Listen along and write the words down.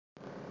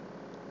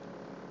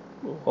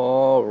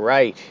All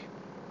right.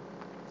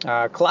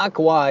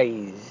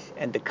 Clockwise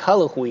and the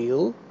color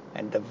wheel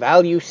and the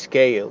value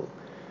scale.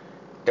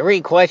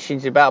 Three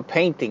questions about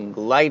painting: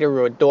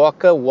 lighter or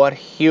darker, what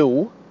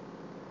hue,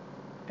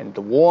 and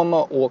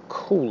warmer or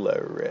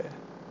cooler.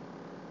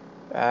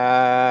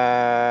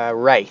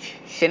 Right.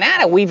 So now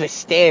that we've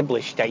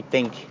established, I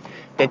think,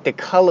 that the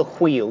color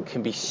wheel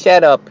can be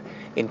set up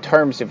in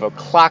terms of a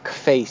clock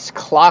face,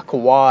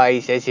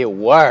 clockwise as it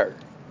were.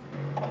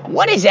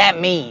 What does that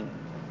mean?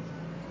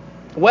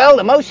 Well,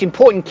 the most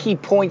important key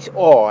points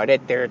are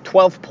that there are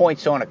 12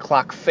 points on a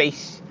clock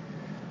face,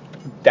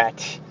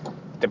 that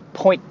the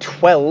point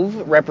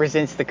 12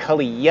 represents the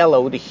color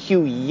yellow, the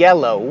hue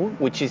yellow,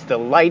 which is the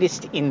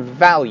lightest in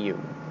value.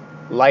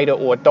 Lighter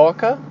or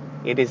darker,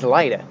 it is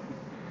lighter.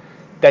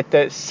 That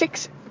the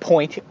 6th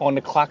point on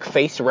the clock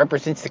face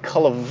represents the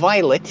color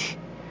violet,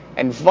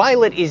 and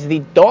violet is the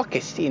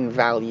darkest in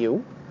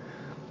value.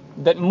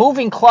 That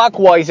moving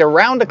clockwise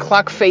around the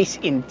clock face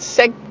in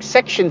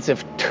sections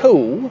of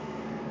 2,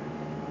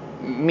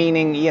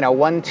 meaning,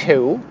 1,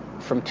 2,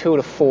 from 2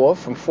 to 4,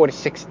 from 4 to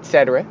 6,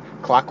 etc.,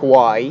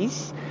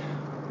 clockwise,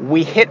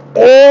 we hit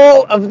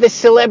all of the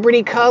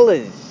celebrity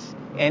colors,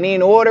 and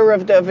in order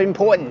of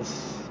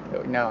importance.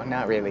 No,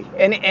 not really.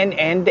 And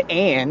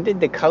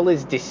the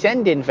colors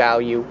descend in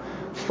value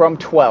from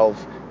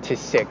 12 to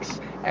 6,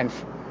 and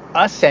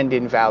ascend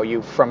in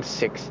value from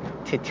 6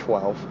 to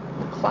 12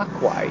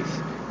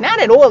 clockwise. Now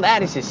that all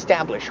that is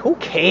established, who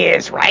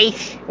cares, right?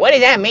 What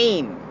does that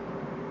mean?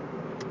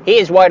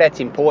 Here's why that's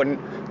important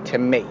to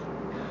me.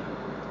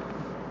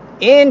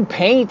 In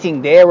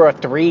painting, there are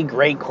 3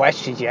 great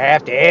questions you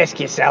have to ask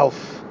yourself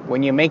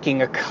when you're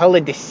making a color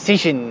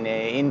decision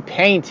in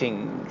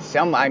painting.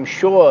 I'm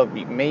sure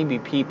maybe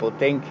people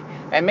think,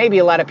 and maybe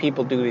a lot of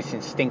people do this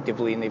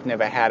instinctively and they've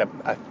never had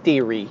a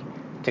theory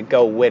to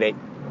go with it.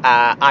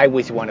 I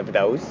was one of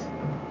those.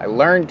 I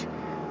learned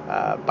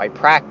by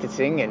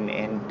practicing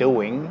and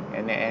doing,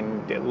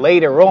 and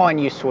later on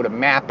you sort of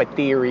map a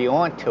theory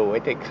onto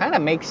it. It kind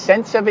of makes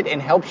sense of it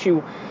and helps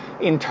you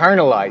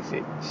internalize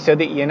it, so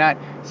that you're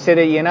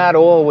not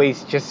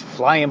always just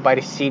flying by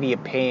the seat of your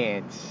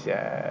pants.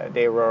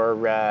 There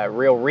are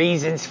real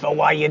reasons for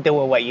why you're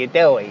doing what you're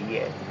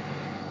doing,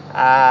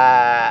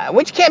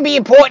 which can be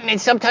important, and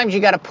sometimes you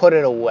got to put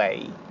it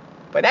away.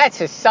 But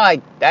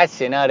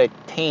that's another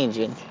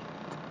tangent.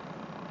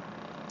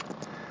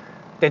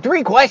 The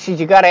 3 questions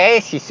you got to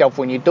ask yourself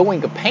when you're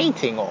doing a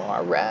painting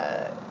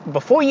are,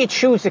 before you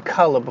choose a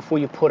color, before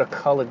you put a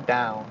color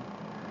down,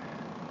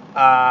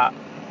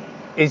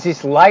 is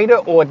this lighter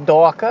or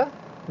darker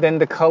than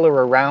the color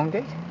around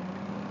it?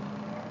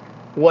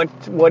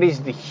 What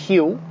is the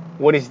hue?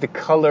 What is the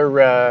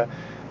color?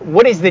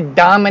 What is the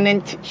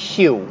dominant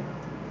hue?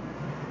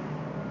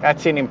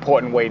 That's an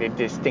important way to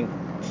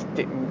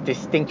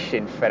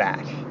distinction for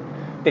that.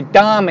 The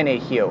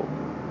dominant hue,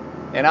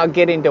 and I'll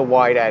get into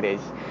why that is.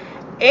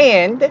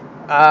 And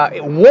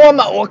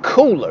warmer or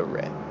cooler,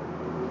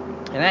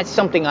 and that's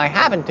something I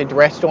haven't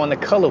addressed on the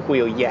color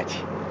wheel yet.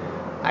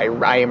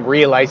 I am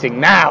realizing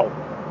now.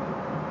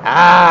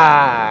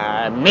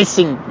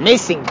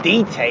 Missing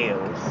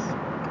details.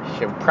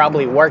 Should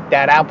probably work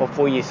that out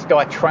before you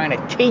start trying to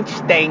teach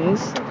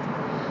things.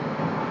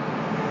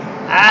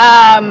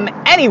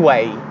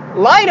 Anyway,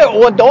 lighter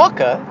or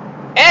darker,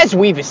 as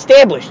we've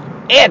established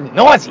ad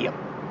nauseum.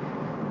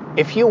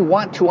 If you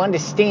want to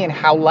understand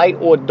how light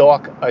or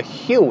dark a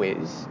hue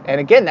is, and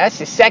again, that's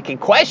the second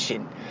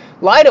question,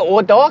 lighter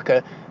or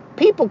darker,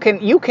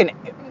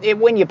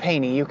 when you're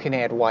painting, you can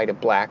add white or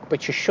black,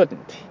 but you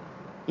shouldn't.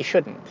 You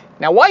shouldn't.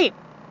 Now, white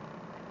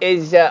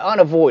is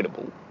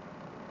unavoidable,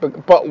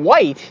 but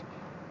white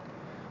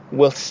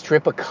will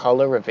strip a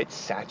color of its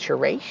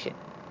saturation.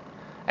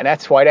 And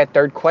that's why that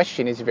third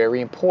question is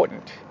very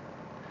important.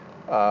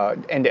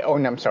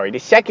 The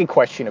second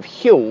question of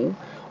hue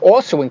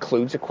also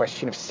includes a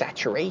question of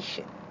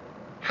saturation.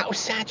 How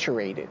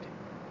saturated?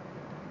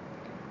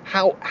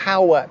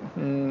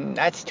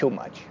 That's too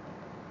much.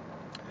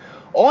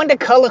 On the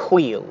color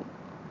wheel,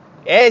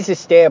 as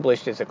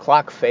established as a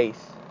clock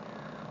face,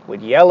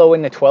 with yellow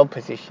in the 12th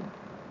position,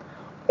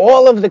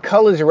 all of the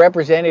colors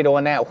represented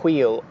on that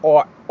wheel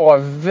are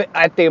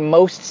at their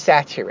most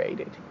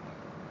saturated,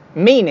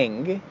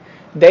 meaning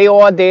they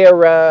are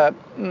their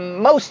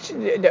most.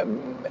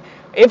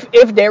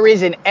 If there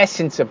is an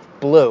essence of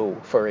blue,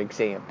 for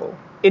example,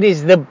 it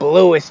is the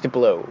bluest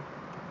blue.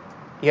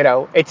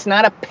 It's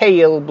not a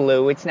pale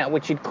blue. It's not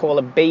what you'd call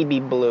a baby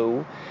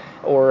blue,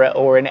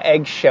 or an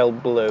eggshell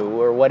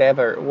blue, or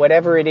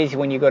whatever it is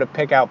when you go to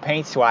pick out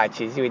paint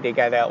swatches. They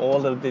got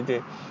all of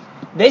the.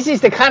 This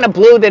is the kind of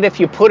blue that if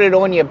you put it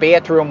on your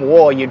bathroom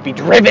wall, you'd be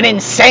driven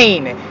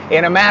insane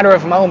in a matter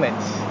of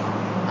moments.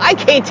 I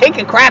can't take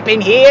a crap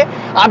in here.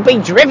 I'll be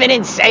driven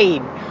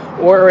insane.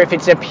 Or if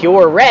it's a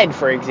pure red,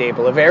 for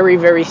example, a very,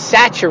 very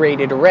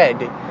saturated red,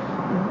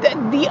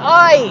 the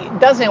eye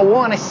doesn't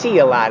want to see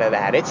a lot of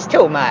that. It's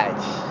too much.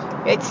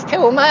 It's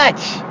too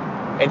much.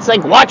 It's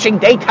like watching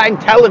daytime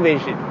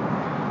television.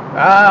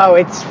 Oh,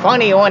 it's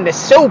funny on the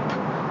soup,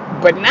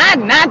 But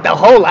not the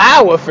whole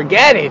hour.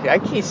 Forget it. I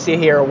can't sit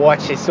here and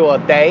watch this all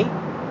day.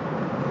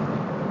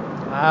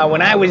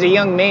 When I was a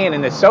young man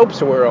and the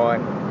soaps were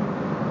on,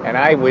 and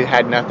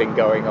had nothing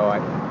going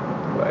on,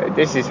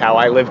 this is how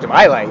I lived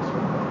my life.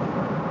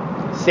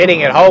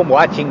 Sitting at home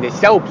watching the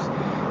soaps.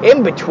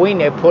 In between,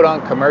 they put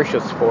on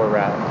commercials for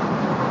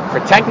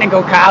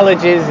technical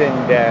colleges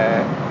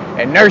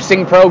and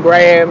nursing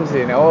programs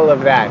and all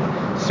of that.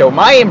 So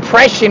my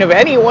impression of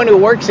anyone who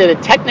works at a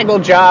technical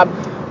job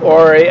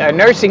or a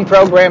nursing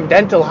program,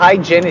 dental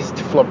hygienist,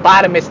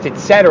 phlebotomist,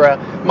 etc.,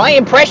 my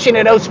impression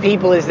of those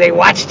people is they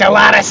watched a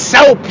lot of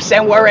soaps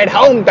and were at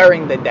home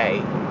during the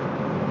day.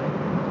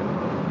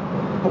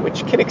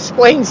 Which can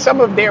explain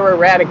some of their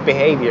erratic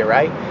behavior,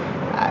 right?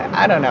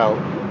 I don't know.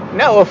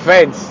 No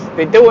offense.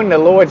 They're doing the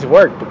Lord's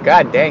work, but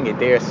god dang it,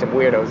 there are some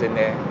weirdos in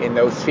there, in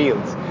those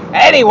fields.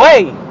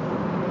 Anyway,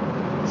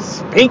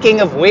 speaking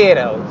of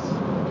weirdos,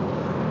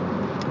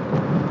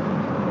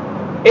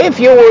 if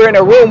you were in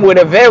a room with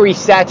a very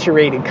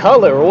saturated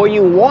color, or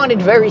you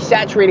wanted very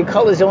saturated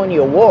colors on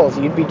your walls,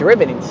 you'd be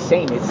driven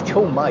insane. It's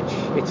too much.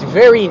 It's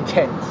very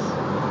intense.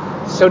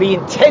 So the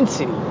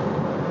intensity,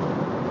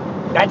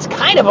 that's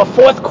kind of a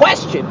fourth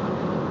question.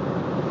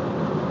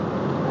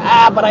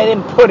 But I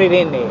didn't put it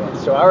in there,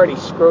 so I already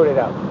screwed it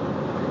up.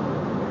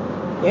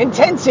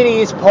 Intensity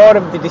is part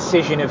of the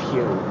decision of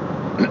hue.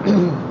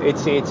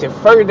 It's a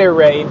further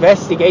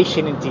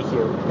investigation into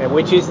hue,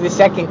 which is the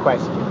second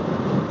question.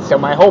 So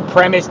my whole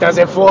premise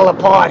doesn't fall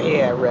apart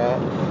here.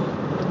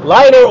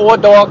 Lighter or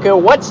darker,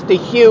 what's the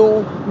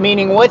hue?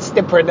 Meaning, what's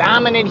the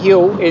predominant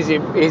hue? Is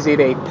it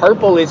a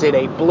purple? Is it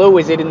a blue?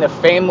 Is it in the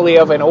family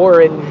of an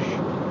orange?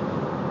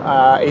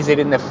 Is it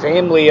in the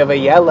family of a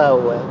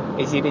yellow?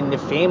 Is it in the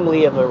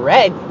family of a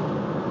red?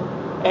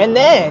 And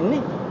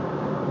then,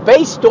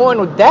 based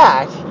on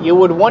that, you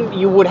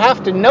would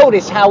have to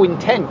notice how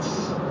intense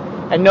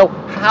and know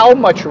how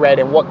much red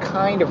and what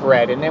kind of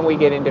red. And then we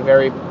get into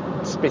very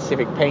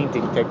specific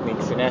painting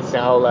techniques, and that's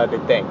a whole other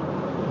thing.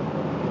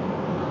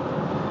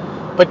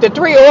 But the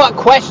three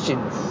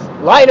questions,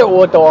 lighter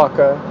or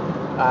darker,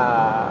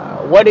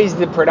 what is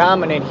the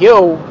predominant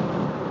hue,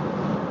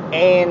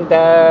 and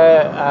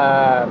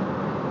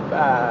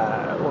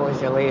what was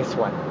the last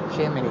one?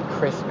 Jiminy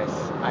Christmas,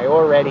 I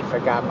already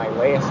forgot my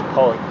last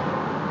point.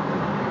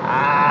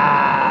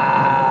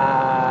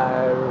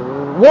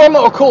 Warmer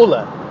or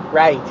cooler,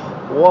 right?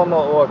 Warmer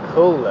or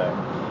cooler.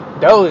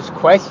 Those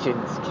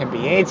questions can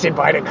be answered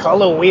by the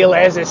color wheel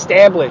as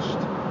established.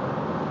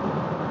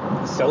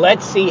 So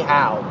let's see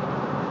how.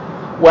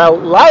 Well,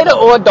 lighter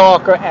or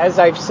darker, as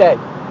I've said,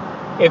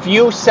 if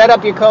you set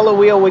up your color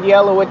wheel with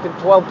yellow at the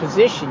 12th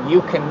position,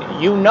 you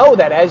know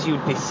that as you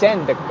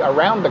descend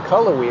around the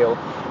color wheel,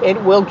 it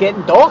will get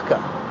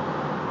darker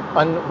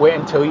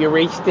until you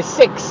reach the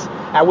 6th,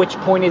 at which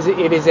point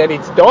it is at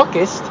its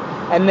darkest,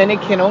 and then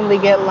it can only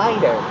get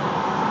lighter.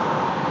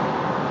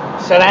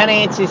 So that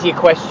answers your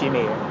question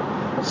here.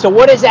 So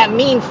what does that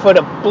mean for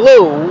the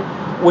blue,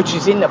 which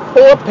is in the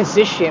 4th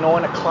position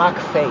on a clock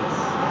face?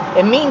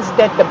 It means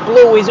that the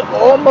blue is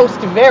almost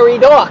very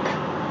dark.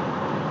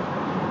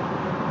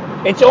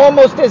 It's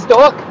almost as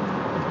dark.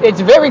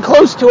 It's very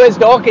close to as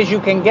dark as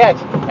you can get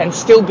and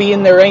still be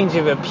in the range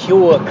of a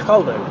pure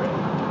color.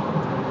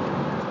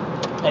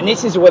 And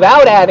this is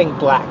without adding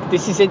black.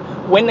 This is it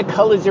when the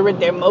colors are at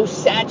their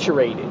most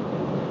saturated.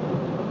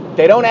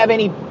 They don't have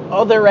any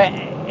other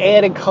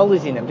added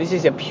colors in them. This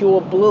is a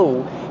pure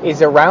blue.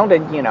 Is around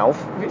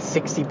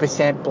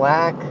 60%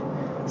 black,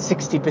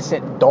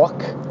 60%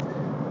 dark.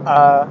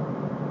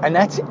 And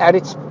that's at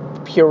its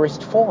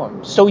purest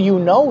form. So you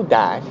know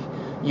that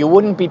you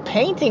wouldn't be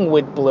painting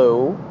with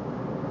blue,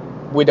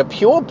 with a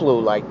pure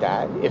blue like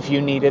that, if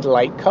you needed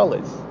light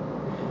colors.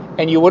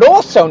 And you would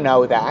also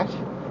know that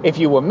if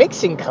you were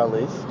mixing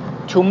colors,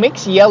 to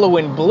mix yellow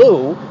and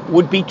blue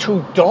would be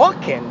to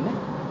darken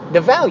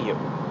the value.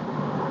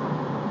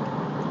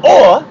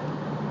 Or,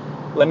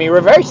 let me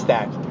reverse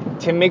that.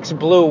 To mix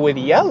blue with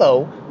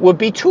yellow would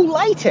be to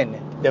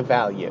lighten the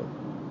value.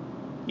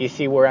 You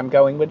see where I'm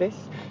going with this?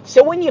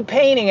 So when you're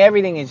painting,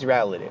 everything is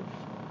relative.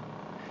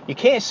 You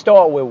can't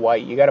start with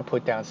white. You got to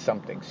put down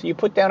something. So you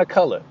put down a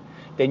color.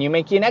 Then you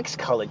make your next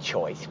color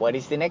choice. What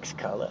is the next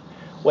color?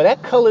 Well,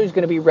 that color is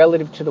going to be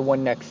relative to the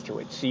one next to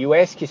it. So you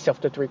ask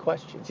yourself the three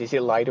questions. Is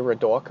it lighter or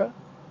darker?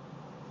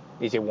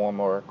 Is it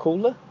warmer or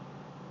cooler?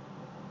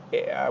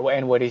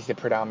 And what is the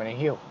predominant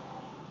hue?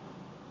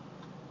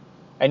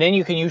 And then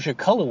you can use your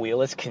color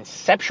wheel as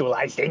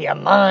conceptualized in your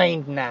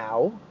mind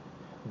now,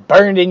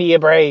 burned into your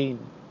brain.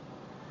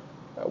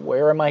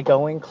 Where am I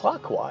going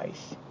clockwise?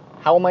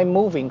 How am I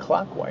moving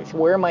clockwise?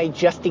 Where am I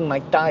adjusting my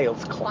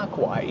dials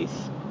clockwise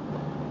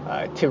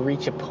to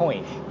reach a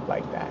point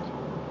like that?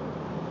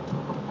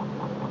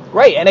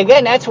 Right, and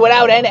again, that's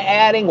without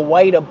adding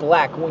white or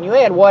black. When you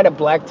add white or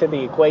black to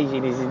the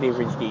equation, it's a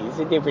different deal. It's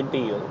a different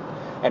deal.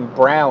 And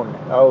brown,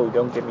 oh,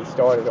 don't get me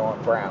started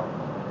on brown.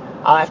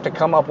 I'll have to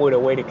come up with a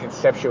way to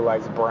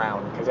conceptualize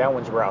brown, because that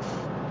one's rough.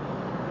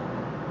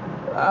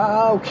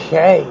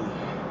 Okay.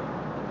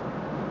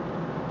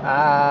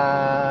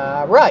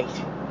 Right.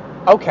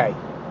 Okay,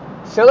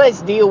 so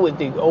let's deal with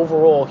the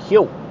overall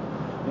hue.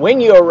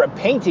 When you're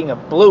painting a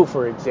blue,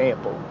 for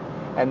example,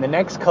 and the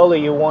next color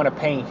you want to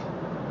paint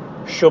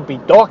should be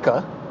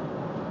darker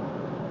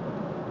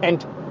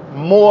and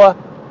more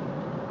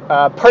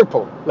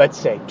purple, let's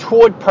say,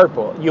 toward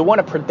purple. You want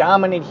a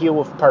predominant hue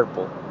of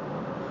purple.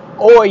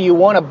 Or you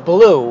want a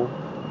blue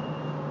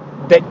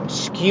that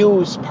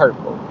skews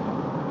purple.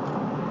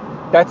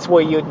 That's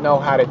where you'd know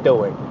how to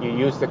do it. You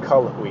use the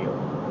color wheel.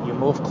 You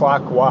move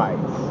clockwise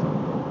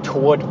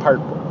toward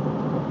purple.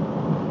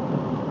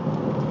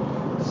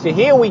 So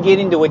here we get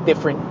into a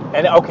different,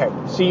 and okay,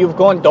 so you've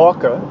gone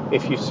darker.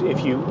 If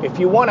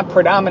you want a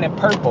predominant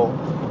purple,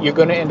 you're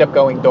going to end up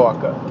going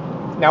darker.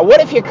 Now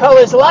what if your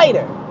color's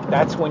lighter?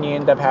 That's when you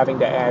end up having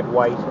to add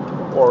white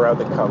or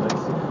other colors.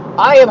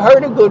 I have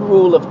heard a good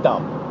rule of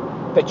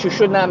thumb that you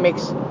should not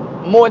mix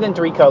more than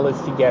 3 colors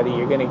together.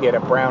 You're going to get a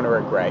brown or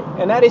a gray,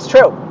 and that is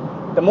true.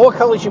 The more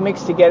colors you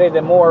mix together,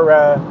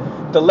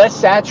 the less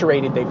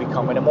saturated they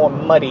become, and the more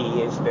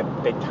muddy is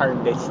the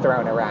term that's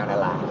thrown around a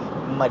lot.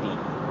 Muddy.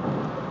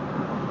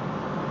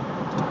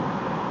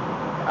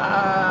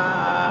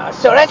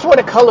 So that's what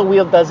a color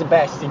wheel does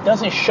best. It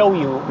doesn't show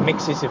you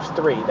mixes of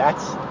 3.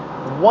 That's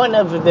one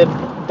of the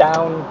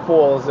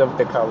downfalls of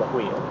the color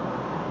wheel.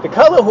 The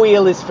color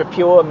wheel is for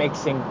pure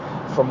mixing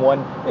from one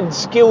and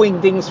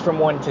skewing things from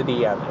one to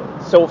the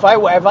other. So if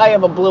I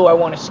have a blue, I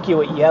want to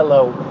skew it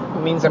yellow.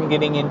 It means I'm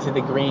getting into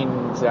the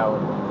green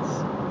zones.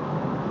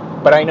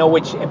 But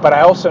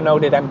I also know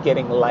that I'm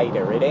getting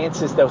lighter. It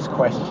answers those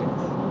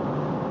questions.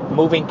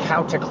 Moving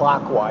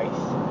counterclockwise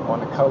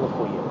on a color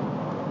wheel.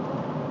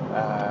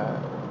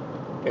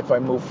 If I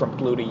move from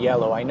blue to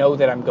yellow, I know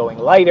that I'm going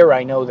lighter.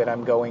 I know that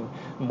I'm going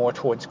more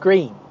towards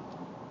green.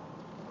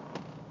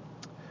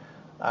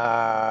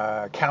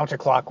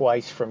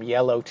 Counterclockwise from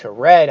yellow to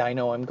red, I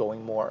know I'm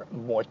going more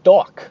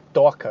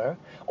darker.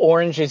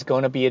 Orange is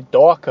going to be a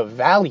darker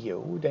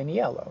value than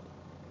yellow.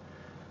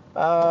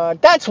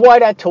 That's why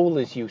that tool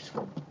is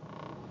useful.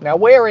 Now,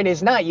 where it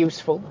is not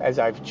useful, as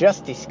I've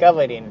just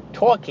discovered in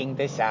talking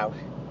this out,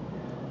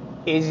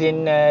 is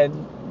in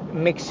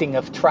mixing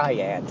of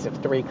triads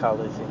of 3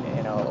 colors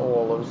and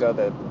all those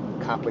other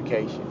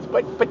complications.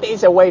 But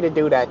there's a way to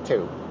do that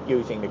too,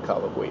 using the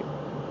color wheel.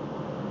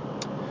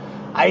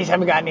 I just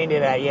haven't gotten into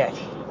that yet.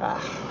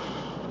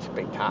 It's a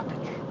big topic,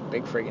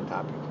 big friggin'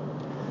 topic.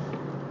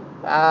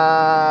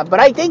 But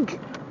I think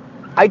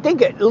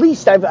at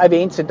least I've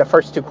answered the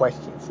first 2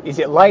 questions. Is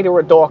it lighter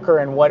or darker,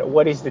 and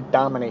what is the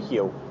dominant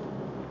hue?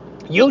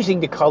 Using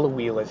the color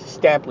wheel as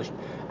established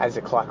as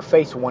a clock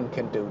face, one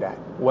can do that.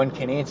 One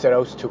can answer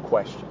those 2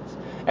 questions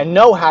and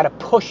know how to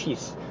push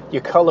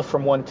your color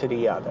from one to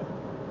the other.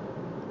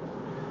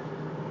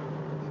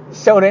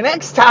 So the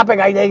next topic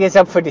I think is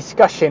up for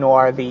discussion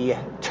are the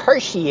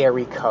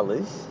tertiary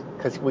colors,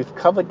 because we've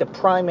covered the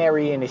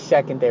primary and the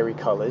secondary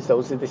colors.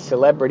 Those are the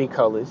celebrity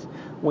colors.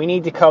 We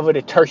need to cover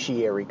the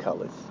tertiary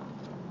colors.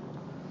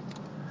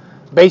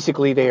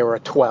 Basically, there are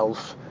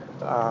 12.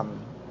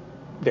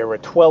 There are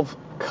 12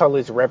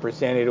 colors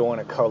represented on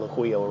a color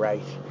wheel,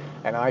 right?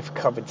 And I've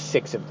covered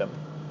 6 of them.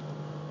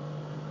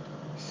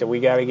 So we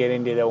got to get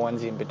into the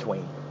ones in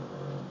between.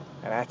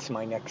 And that's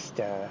my next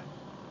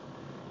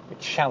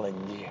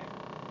challenge.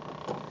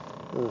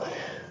 Ugh.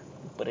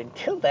 But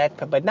until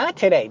that, but not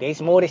today.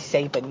 There's more to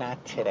say, but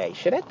not today.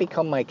 Should that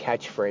become my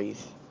catchphrase?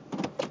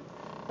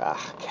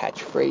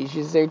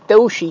 Catchphrases are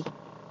douchey.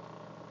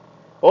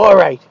 All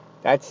right.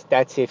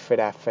 That's it for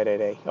that for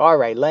today. All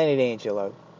right, Leonard Angelo.